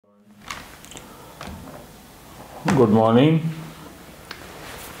Good morning.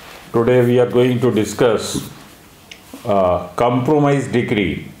 Today we are going to discuss compromise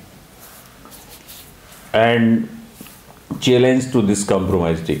decree and challenge to this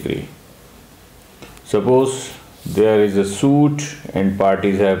compromise decree. Suppose there is a suit and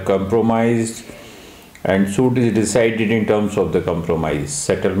parties have compromised and suit is decided in terms of the compromise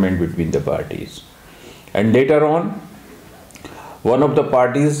settlement between the parties, and later on one of the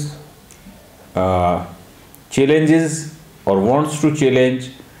parties challenges or wants to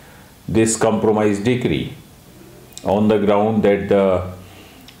challenge this compromise decree on the ground that the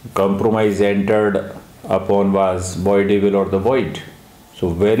compromise entered upon was voidable or the void. So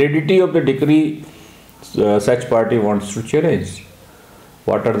validity of the decree such party wants to challenge.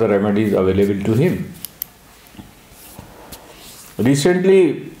 What are the remedies available to him?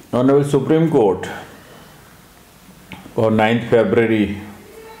 Recently, Honorable Supreme Court on 9th February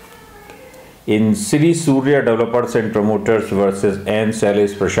in Sree Surya Developers and Promoters versus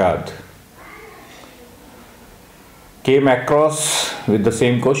Sailesh Prasad came across with the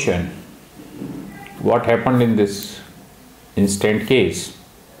same question. What happened in this instant case?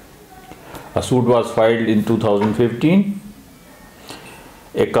 A suit was filed in 2015.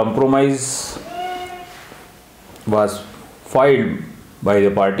 A compromise was filed by the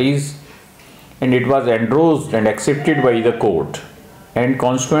parties and it was endorsed and accepted by the court, and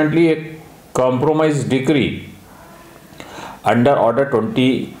consequently a compromise decree under Order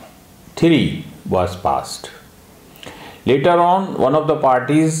 23 was passed. Later on, one of the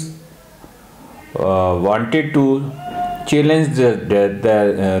parties wanted to challenge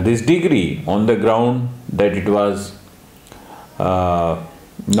this decree on the ground that it was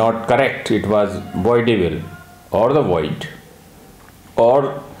not correct, it was voidable or the void,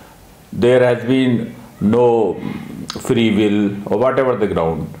 or there has been no free will or whatever the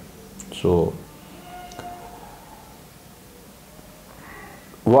ground. So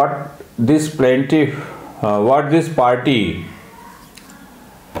what this party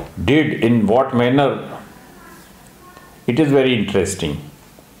did, in what manner, it is very interesting,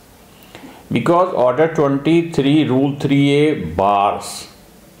 because Order 23 Rule 3A bars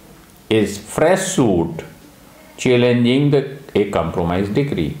is fresh suit challenging a compromise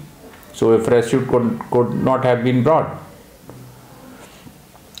decree. So a fresh suit could not have been brought.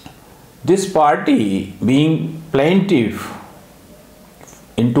 This party, being plaintiff,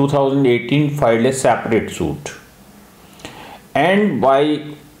 in 2018 filed a separate suit, and by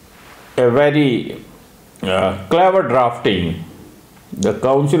a very clever drafting, the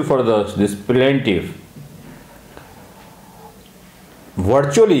counsel for this plaintiff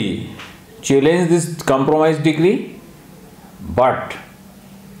virtually challenged this compromise decree, but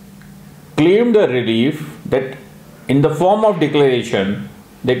claimed the relief that in the form of declaration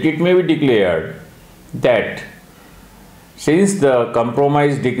that it may be declared that since the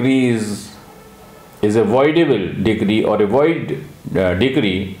compromise decree is a voidable decree or a void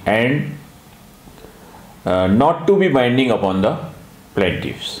decree and not to be binding upon the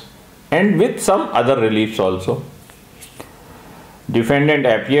plaintiffs, and with some other reliefs also. Defendant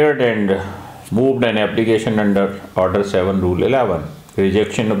appeared and moved an application under Order 7 Rule 11,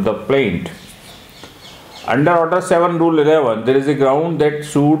 rejection of the plaint. Under Order 7 Rule 11, there is a ground that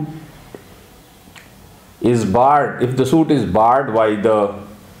suit is barred. If the suit is barred by the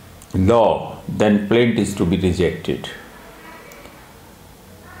law, then plaint is to be rejected.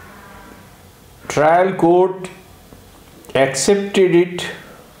 Trial court accepted it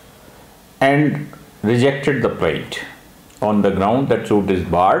and rejected the plaint on the ground that suit is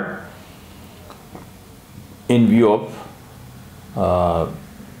barred in view of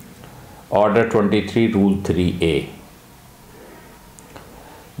Order 23 Rule 3A.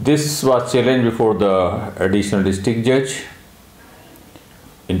 This was challenged before the additional district judge.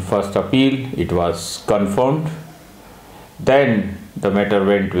 In first appeal, it was confirmed. Then the matter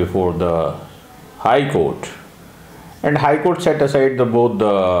went before the High Court, and High Court set aside both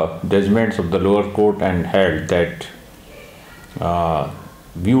the judgments of the lower court and held that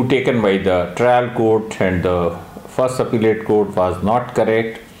view taken by the trial court and the first appellate court was not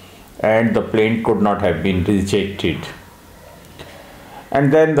correct, and the plaint could not have been rejected.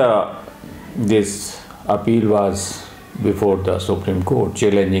 And then this appeal was before the Supreme Court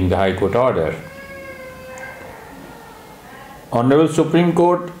challenging the High Court order. Honorable Supreme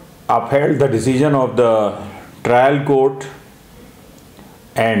Court upheld the decision of the trial court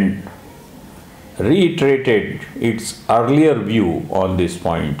and reiterated its earlier view on this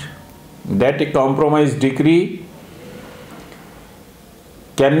point, that a compromise decree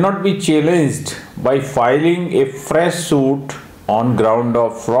cannot be challenged by filing a fresh suit on ground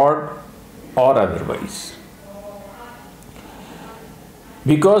of fraud or otherwise.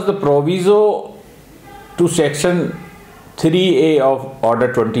 because the proviso to section 3A of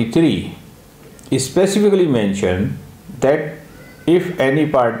Order 23 is specifically mentioned that if any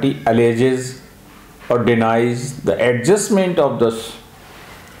party alleges or denies the adjustment of the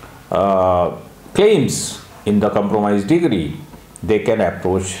claims in the compromise decree, they can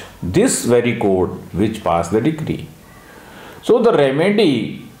approach this very court which passed the decree. So the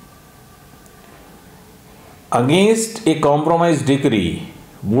remedy against a compromise decree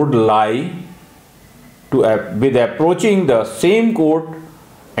would lie with approaching the same court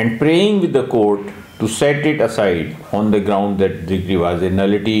and praying with the court to set it aside on the ground that decree was a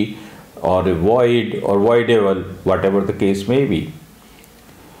nullity or a void or voidable, whatever the case may be.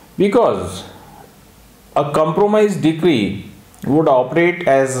 Because a compromise decree would operate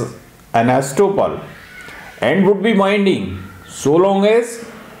as an estoppel and would be binding so long as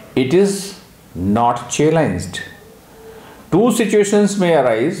it is not challenged. Two situations may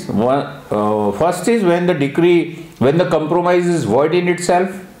arise. First is when the compromise is void in itself,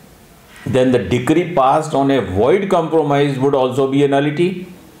 then the decree passed on a void compromise would also be a nullity.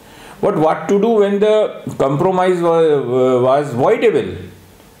 But what to do when the compromise was voidable,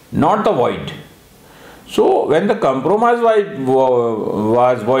 not the void? So when the compromise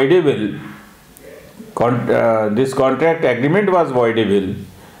was voidable, this contract agreement was voidable,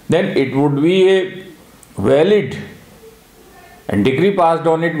 then it would be a valid, and decree passed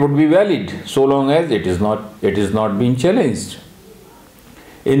on it would be valid so long as it is not being challenged.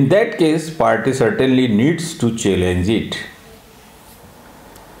 In that case, party certainly needs to challenge it.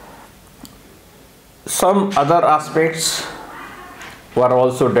 Some other aspects were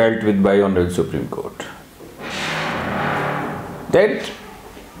also dealt with by Honorable Supreme Court. That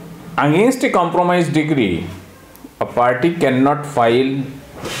against a compromise decree, a party cannot file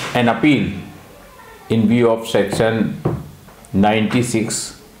an appeal in view of section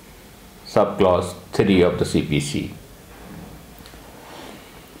 96 subclause 3 of the C.P.C.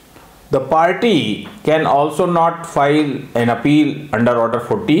 The party can also not file an appeal under Order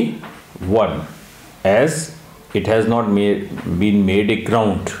 41 as it has not been made a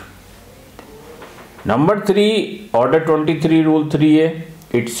ground. Number 3, Order 23 Rule 3A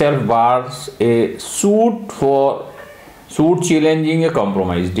itself bars a suit challenging a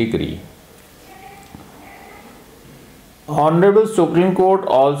compromise decree. Honorable Supreme Court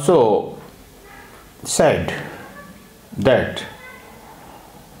also said that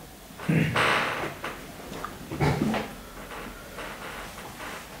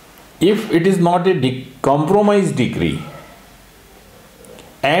if it is not a compromise decree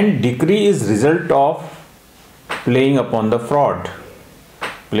and decree is result of playing the fraud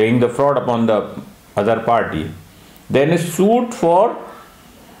upon the other party, then a suit for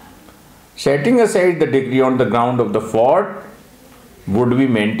setting aside the decree on the ground of the fraud would be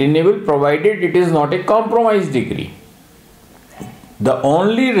maintainable provided it is not a compromise decree. The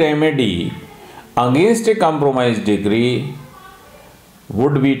only remedy against a compromise decree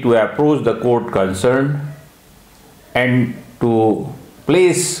would be to approach the court concerned and to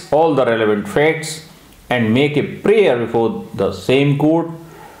place all the relevant facts and make a prayer before the same court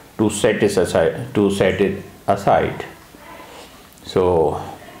to set it aside. So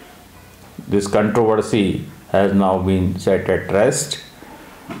this controversy has now been set at rest,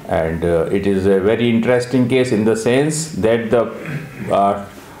 and it is a very interesting case in the sense that the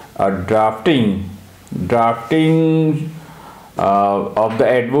drafting of the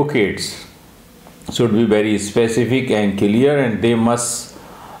advocates should be very specific and clear, and they must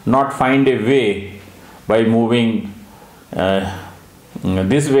not find a way by moving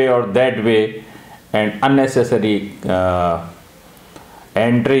this way or that way and unnecessary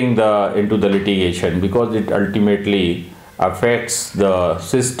entering into the litigation, because it ultimately affects the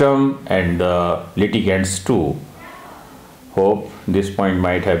system and the litigants too. Hope this point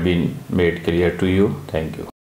might have been made clear to you. Thank you.